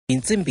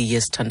Intsimbi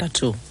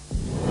yesithandathu.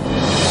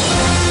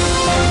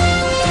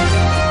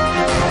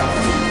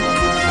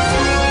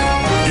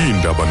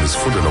 Indaba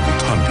nisifundela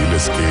kuthambile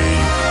skeyi.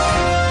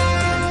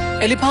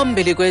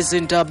 Eliphambili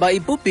kwezi ndaba,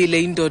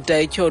 ibhubhile indoda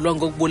etyholwa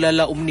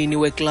ngokubulala umnini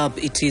weClub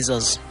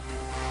iTeasers.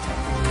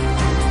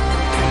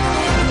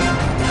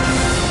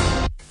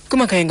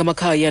 Kumakhaya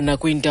ngamakhaya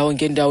nakwiindawo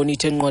ngeendawo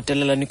nithe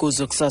nqwadelalani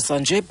kuzo kusasa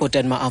nje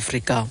bhotani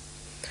ma-Afrika.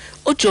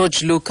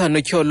 uGeorge Luca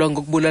notyholwa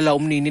ngokubulala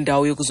umnini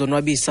indawo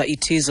yokuzonwabisa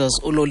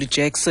iTeasers uLolly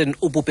Jackson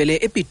ubhubhele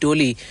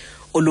ePitoli.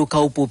 uLuca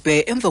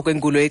ubhubhe emva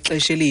kwengulo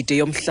yexesha elide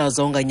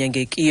yomhlaza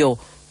onganyangekiyo.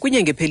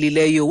 Kwinyanga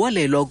ephelileyo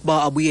walelwa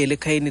ukuba abuyele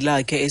ekhayeni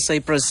lakhe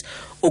eCyprus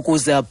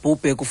ukuze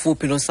abhubhe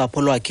kufuphi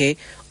nosapho lwakhe.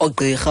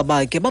 Oogqirha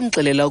bakhe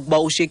bamxelela ukuba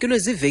ushiyekilwe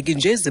ziveki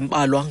nje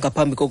ezimbalwa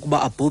ngaphambi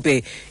kokuba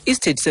abhubhe.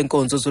 Isithethi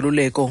senkonzo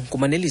zoluleko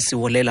nguManelisi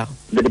Wolela.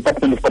 The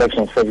Department of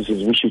Correctional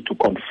Services wishes to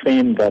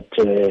confirm that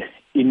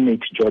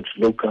inmate George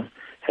Luca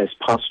has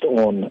passed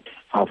on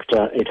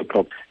after 8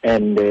 o'clock,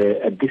 and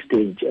at this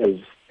stage, as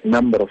a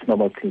number of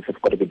normal things have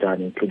got to be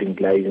done, including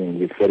liaising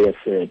with various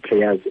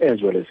players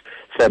as well as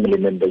family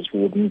members who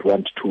wouldn't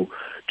want to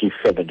give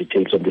further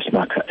details on this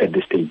matter at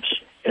this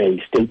stage.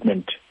 A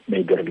statement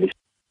may be released.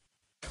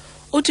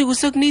 Uthi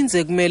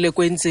kusekuninzi kumele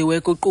kwenziwe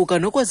kuquka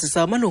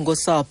nokwazisa amalungu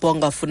osapho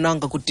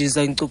angafunanga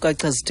kudiza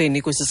iinkcukacha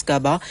zitheni kwesi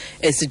sigaba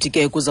esithi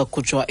ke kuza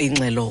kukhutshwa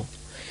ingxelo.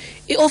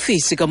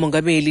 I-ofisi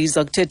kamongameli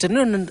iza kuthetha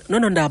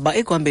nonondaba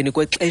ekuhambeni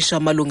kwexesha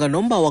malunga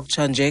nomba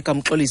wakutshanje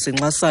kamxolisi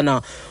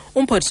Nxasana.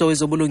 Umphathiswa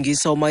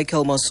wezobulungisa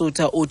uMichael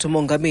Masuta uthi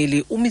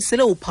umongameli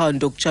umisele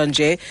uphando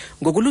kutshanje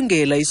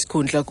ngokulungela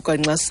isikhundla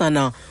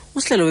kukaNxasana.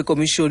 Uhlelo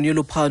wekomishoni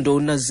yoluphando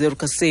uNazir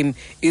Kasim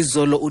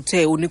izolo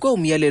uthe unikwe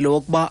umyalelo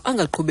wokuba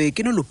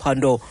angaqhubeki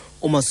noluphando.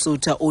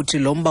 uMasuta uthi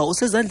lomba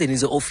usezandleni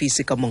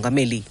ze-ofisi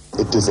kamongameli.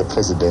 It is a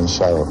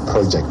presidential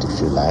project,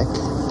 if you like,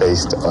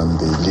 based on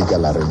the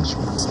legal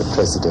arrangements. The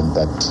president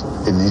that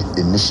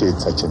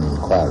initiates such an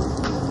inquiry,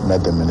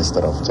 not the Minister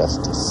of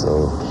Justice.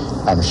 So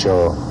I'm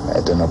sure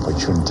at an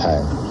opportune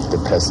time, the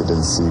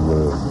presidency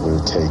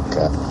will take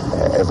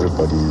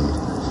everybody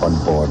on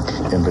board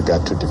in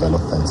regard to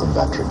developments in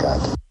that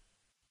regard.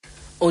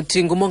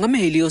 Uthi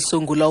ngumongameli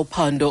osungula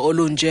uphando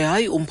olunje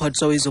hayi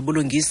umphathiswa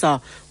wezobulungisa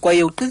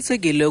kwaye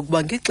uqinisekile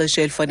ukuba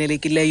ngexesha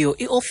elifanelekileyo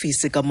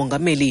i-ofisi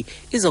kamongameli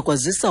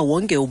izakwazisa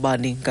wonke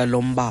ubani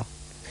ngalomba.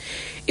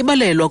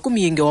 Ibalelwa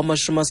kumyinge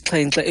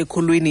wama-70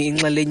 ekhulwini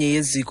inxalenye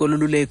yeziko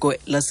loluleko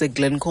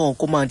laseGlencoe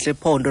kumantla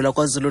ephondo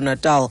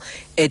laKwaZulu-Natal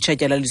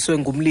etshatyalaliswe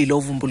ngumlilo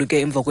ovumbuluke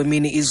emva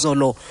kwemini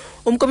izolo.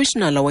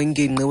 Umkomishinala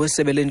wengingqi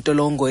wesebe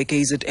lentolongo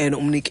eKZN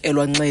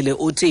umnikelwa Nxele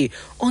uthi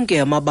onke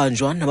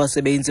amabanjwa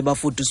nabasebenzi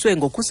bafuduswe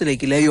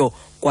ngokhuselekileyo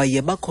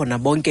kwaye bakhona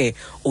bonke.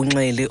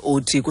 Unxele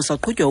uthi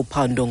kusaqhutywa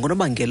uphando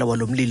ngonobangela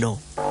walo mlilo.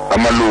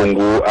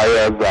 Amalungu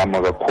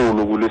ayazama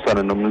kakhulu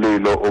ukulisana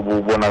nomlilo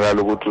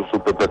obubonakala ukuthi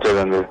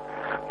usubhebhetheka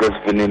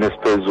ngesivinini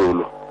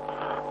esiphezulu.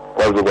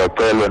 Kwaze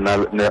kwacelwa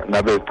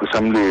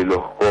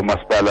nabecishamlilo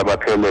omasipala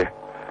baphele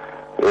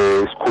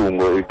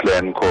isikhungo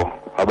iGlencoe.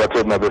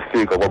 Abathe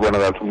mabefika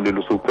kwabonakala ukuthi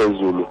umlilo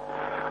usuphezulu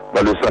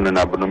balisana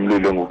nabo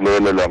nomlilo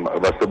ngokulekelela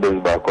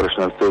abasebenzi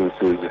ba-correctional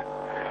services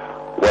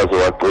waze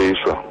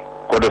wacishwa.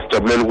 Kodwa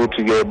sijabulela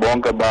ukuthi-ke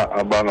bonke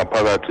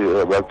abangaphakathi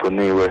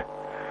bagciniwe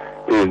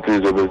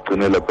iy'nsizwa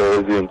bezigcine lapha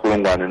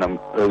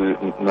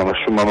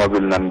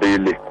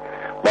eziyi-122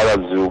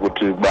 balaziwe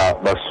ukuthi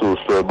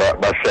basuswe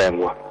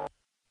bahlengwa.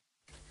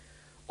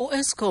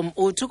 U-Eskom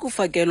uthi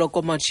ukufakelwa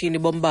kwamatshini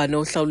bombane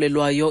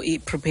ohlawulelwayo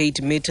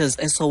i-prepaid meters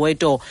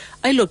eSoweto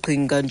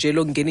ayiloqhinga nje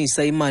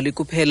lokungenisa imali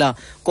kuphela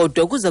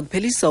kodwa kuza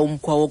kuphelisa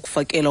umkhwa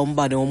wokufakela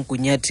umbane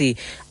womgunyathi.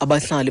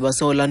 Abahlali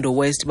base-Orlando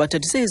West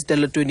bathathise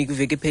ezitalatweni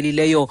kwiveki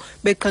ephelileyo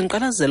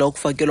beqhankqalazela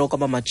ukufakelwa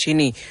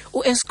kwamamatshini.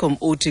 U-Eskom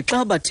uthi xa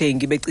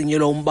abathengi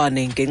beциnyelwa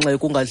umbane ngenxa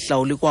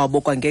yokungahlawuli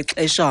kwabo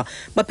kwangexesha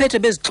baphethe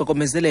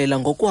bezixokomezelela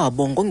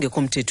ngokwabo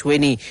ngongekho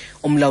mthethweni.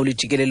 Umlawuli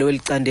jikelele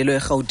welicandelo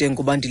eGauteng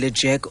uBandile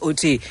Jack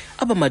uthi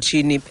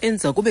abamatshini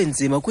benza kube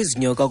nzima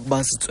kwizinyoka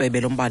ukuba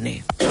sitswebe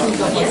lombane.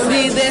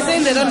 They're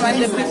saying they don't want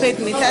the prepaid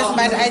meters,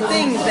 but I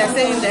think they're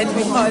saying that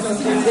because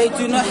they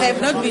have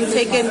not been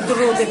taken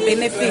through the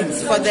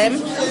benefits for them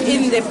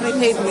in the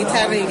prepaid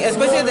metering,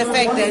 especially the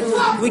fact that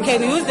we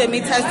can use the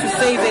meters to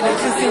save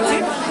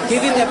electricity,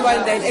 given the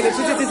point that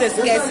electricity is a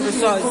scarce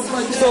resource.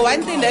 So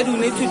one thing that we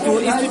need to do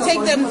is to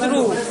take them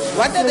through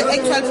what are the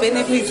actual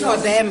benefits for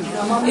them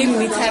in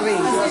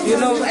metering,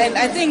 and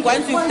I think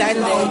once we've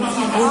done that,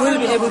 we will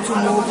be able to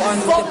move on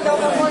with the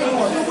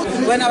program.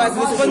 When I was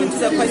responding to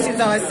the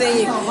questions, I was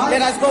saying,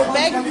 let us go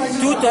back,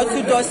 do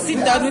door-to-door,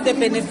 sit down with the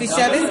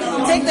beneficiaries,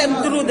 take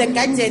them through the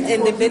gadget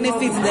and the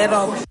benefits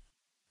thereof.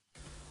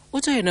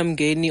 Utayena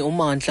mngeni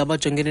umandla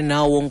abajongene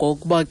nawo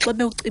ngokuba xa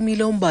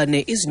bewucimile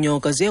umbane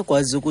izinyoka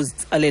ziyakwazi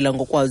ukuzitsalela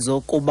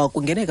ngokwazo kuba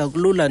kungeneka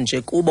kulula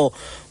nje kubo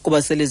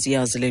kuba sele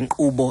ziyazi le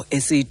nkqubo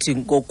esithi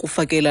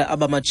ngokufakela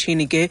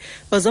abamatshini ke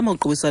bazama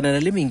uqhubisana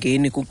nale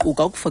mingeni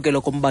kuquka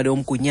ukufakelwa kombane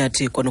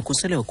womgunyathi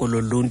kwanokhuseleko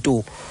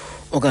loluntu.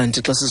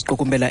 Okanti xa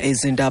siziqukumbela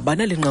ezi ndaba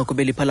nalinqaku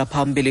beliphala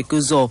phambili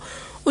kuzo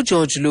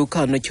uGeorge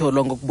Luca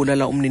etyholwa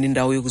ngokubulala umnini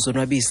indawo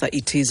yokuzonwabisa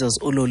iTeasers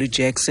uLolly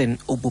Jackson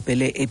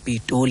ubhubhile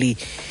eBitoli.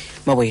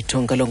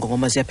 Mawethu ngalongo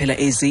ngoma siyaphela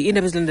ezi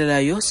indaba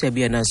ezilandelayo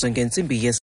siyabuya nazo ngentsimbi